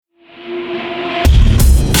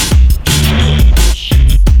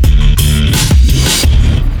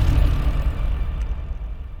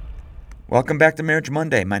Welcome back to Marriage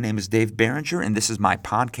Monday. My name is Dave Barringer, and this is my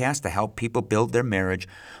podcast to help people build their marriage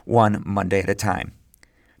one Monday at a time.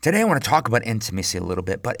 Today I want to talk about intimacy a little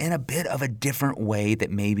bit, but in a bit of a different way that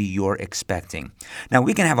maybe you're expecting. Now,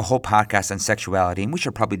 we can have a whole podcast on sexuality, and we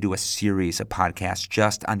should probably do a series of podcasts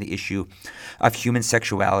just on the issue of human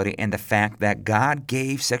sexuality and the fact that God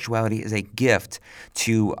gave sexuality as a gift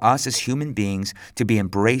to us as human beings to be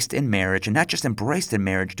embraced in marriage, and not just embraced in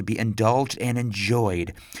marriage, to be indulged and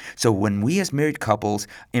enjoyed. So when we as married couples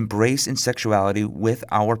embrace in sexuality with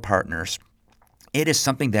our partners, it is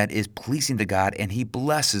something that is pleasing to God, and He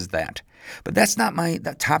blesses that. But that's not my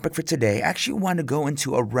topic for today. I actually want to go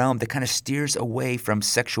into a realm that kind of steers away from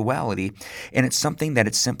sexuality, and it's something that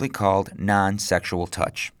it's simply called non-sexual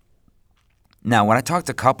touch. Now, when I talk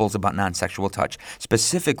to couples about non-sexual touch,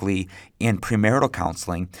 specifically in premarital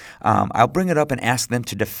counseling, I'll bring it up and ask them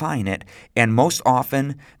to define it, and most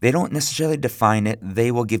often, they don't necessarily define it.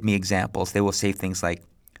 They will give me examples. They will say things like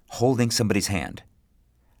holding somebody's hand,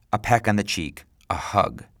 a peck on the cheek, a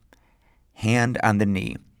hug, hand on the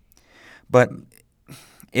knee. But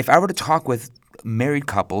if I were to talk with married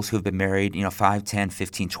couples who've been married, 5, 10,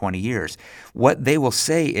 15, 20 years, what they will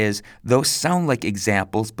say is those sound like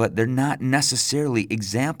examples, but they're not necessarily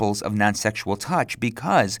examples of non-sexual touch,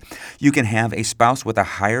 because you can have a spouse with a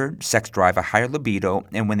higher sex drive, a higher libido,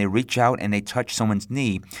 and when they reach out and they touch someone's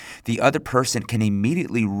knee, the other person can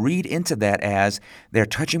immediately read into that as they're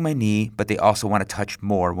touching my knee, but they also want to touch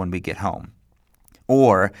more when we get home.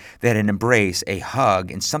 Or that an embrace, a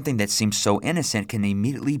hug, and something that seems so innocent can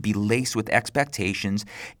immediately be laced with expectations,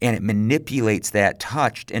 and it manipulates that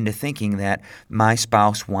touch into thinking that my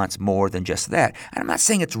spouse wants more than just that. And I'm not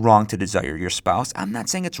saying it's wrong to desire your spouse. I'm not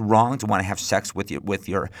saying it's wrong to want to have sex with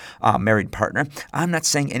your married partner. I'm not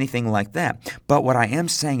saying anything like that. But what I am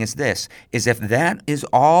saying is this, is if that is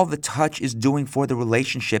all the touch is doing for the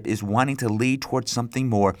relationship, is wanting to lead towards something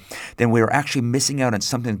more, then we are actually missing out on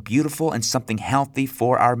something beautiful and something healthy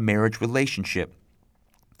for our marriage relationship.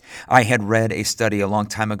 I had read a study a long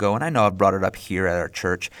time ago, and I know I've brought it up here at our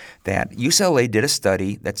church, that UCLA did a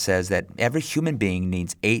study that says that every human being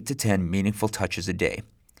needs 8 to 10 meaningful touches a day.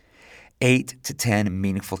 8 to 10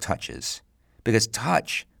 meaningful touches. Because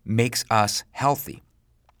touch makes us healthy.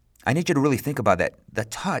 I need you to really think about that. The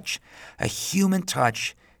touch, a human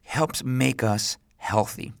touch, helps make us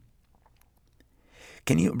healthy.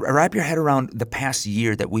 Can you wrap your head around the past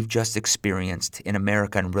year that we've just experienced in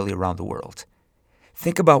America and really around the world?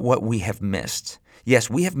 Think about what we have missed. Yes,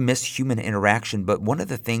 we have missed human interaction, but one of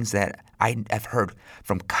the things that I have heard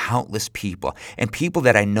from countless people, and people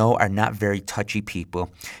that I know are not very touchy people,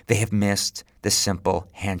 they have missed the simple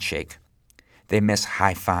handshake. They miss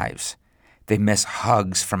high fives. They miss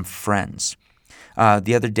hugs from friends.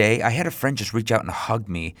 The other day, I had a friend just reach out and hug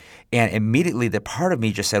me, and immediately the part of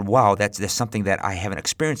me just said, wow, that's something that I haven't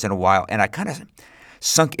experienced in a while, and I kind of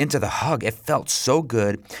sunk into the hug. It felt so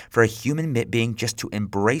good for a human being just to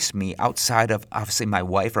embrace me outside of, obviously, my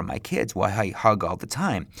wife or my kids, who I hug all the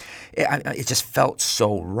time. It just felt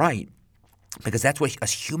so right. Because that's what,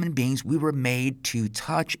 as human beings, we were made to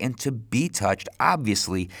touch and to be touched,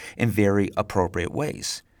 obviously, in very appropriate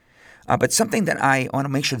ways. But something that I want to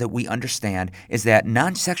make sure that we understand is that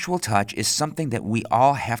non-sexual touch is something that we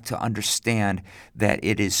all have to understand, that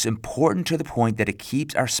it is important to the point that it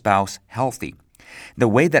keeps our spouse healthy. The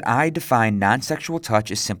way that I define non-sexual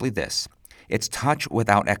touch is simply this. It's touch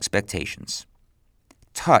without expectations.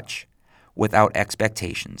 Touch without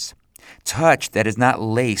expectations. Touch that is not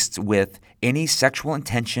laced with any sexual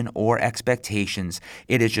intention or expectations.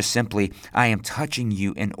 It is just simply, I am touching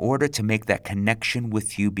you in order to make that connection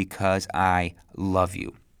with you because I love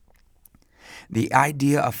you. The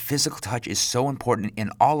idea of physical touch is so important in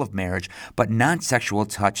all of marriage, but non-sexual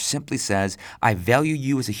touch simply says, I value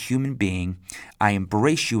you as a human being, I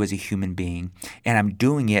embrace you as a human being, and I'm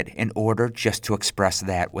doing it in order just to express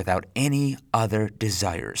that without any other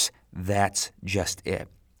desires. That's just it.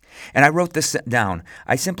 And I wrote this down.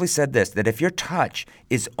 I simply said this, that if your touch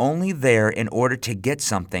is only there in order to get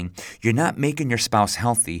something, you're not making your spouse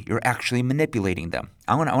healthy. You're actually manipulating them.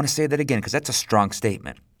 I want to say that again, because that's a strong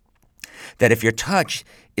statement. That if your touch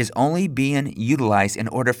is only being utilized in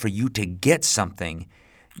order for you to get something,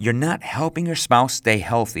 you're not helping your spouse stay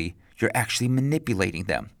healthy. You're actually manipulating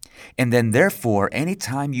them. And then therefore,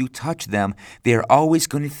 anytime you touch them, they're always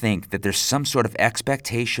going to think that there's some sort of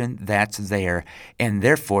expectation that's there, and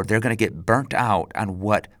therefore they're going to get burnt out on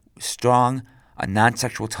what strong, a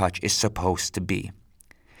non-sexual touch is supposed to be.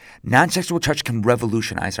 Non-sexual touch can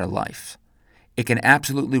revolutionize our life. It can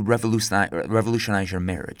absolutely revolutionize your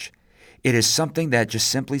marriage. It is something that just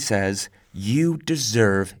simply says, You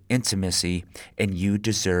deserve intimacy and you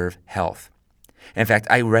deserve health. In fact,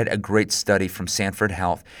 I read a great study from Sanford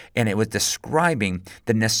Health, and it was describing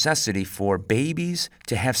the necessity for babies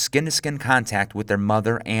to have skin-to-skin contact with their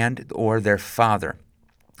mother and or their father.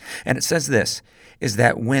 And it says this, is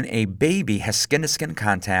that when a baby has skin-to-skin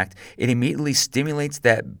contact, it immediately stimulates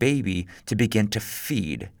that baby to begin to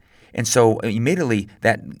feed. And so immediately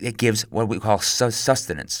that it gives what we call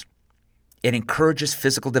sustenance. It encourages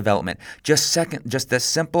physical development. Just the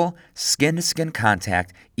simple skin-to-skin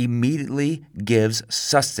contact immediately gives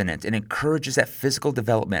sustenance. It encourages that physical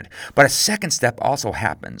development. But a second step also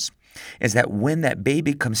happens, is that when that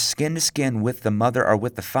baby comes skin-to-skin with the mother or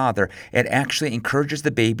with the father, it actually encourages the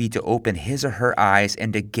baby to open his or her eyes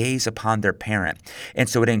and to gaze upon their parent. And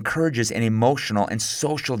so it encourages an emotional and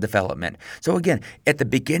social development. So again, at the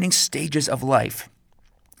beginning stages of life,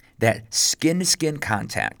 that skin-to-skin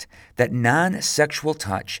contact, that non-sexual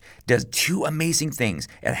touch does two amazing things.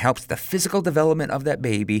 It helps the physical development of that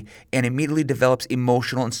baby and immediately develops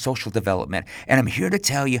emotional and social development. And I'm here to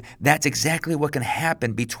tell you that's exactly what can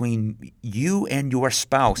happen between you and your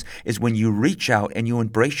spouse is when you reach out and you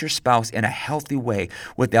embrace your spouse in a healthy way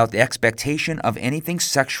without the expectation of anything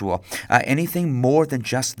sexual, anything more than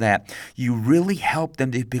just that. You really help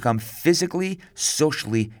them to become physically,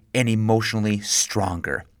 socially, and emotionally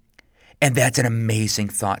stronger. And that's an amazing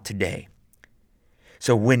thought today.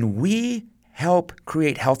 So when we help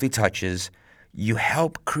create healthy touches, you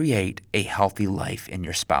help create a healthy life in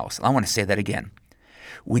your spouse. I want to say that again.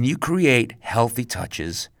 When you create healthy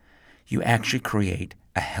touches, you actually create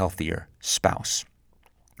a healthier spouse.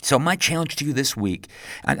 So my challenge to you this week,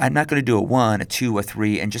 I'm not going to do a 1, a 2, a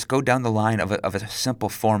 3, and just go down the line of a simple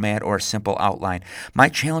format or a simple outline. My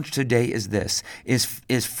challenge today is this,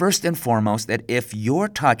 is first and foremost that if your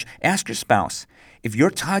touch, ask your spouse, if your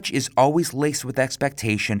touch is always laced with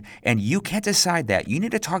expectation and you can't decide that, you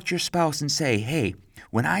need to talk to your spouse and say, hey,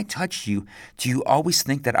 when I touch you, do you always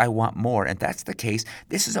think that I want more? And if that's the case,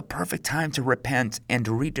 this is a perfect time to repent and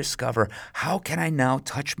to rediscover how can I now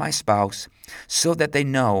touch my spouse so that they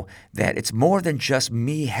know that it's more than just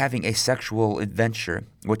me having a sexual adventure,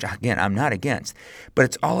 which again, I'm not against, but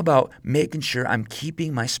it's all about making sure I'm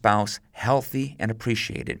keeping my spouse healthy and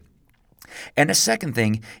appreciated. And the second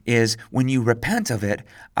thing is when you repent of it,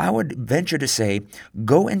 I would venture to say,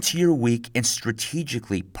 go into your week and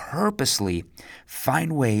strategically, purposely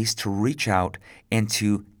find ways to reach out and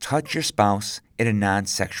to touch your spouse in a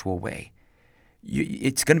non-sexual way.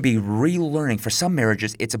 It's going to be relearning. For some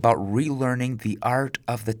marriages, it's about relearning the art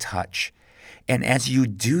of the touch. And as you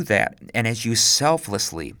do that, and as you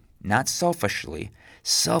selflessly, not selfishly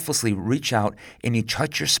reach out and you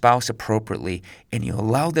touch your spouse appropriately and you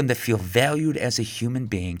allow them to feel valued as a human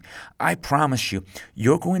being, I promise you,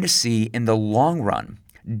 you're going to see in the long run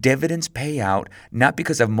dividends pay out, not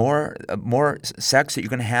because of more sex that you're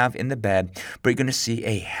going to have in the bed, but you're going to see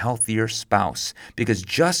a healthier spouse. Because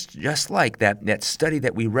just like that study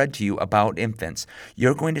that we read to you about infants,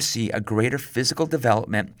 you're going to see a greater physical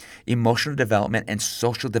development, emotional development, and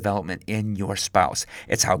social development in your spouse.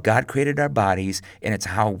 It's how God created our bodies, and it's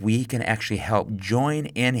how we can actually help join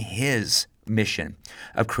in His mission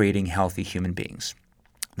of creating healthy human beings.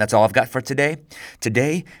 That's all I've got for today.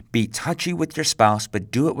 Today, be touchy with your spouse,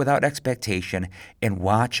 but do it without expectation and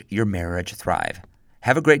watch your marriage thrive.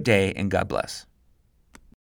 Have a great day and God bless.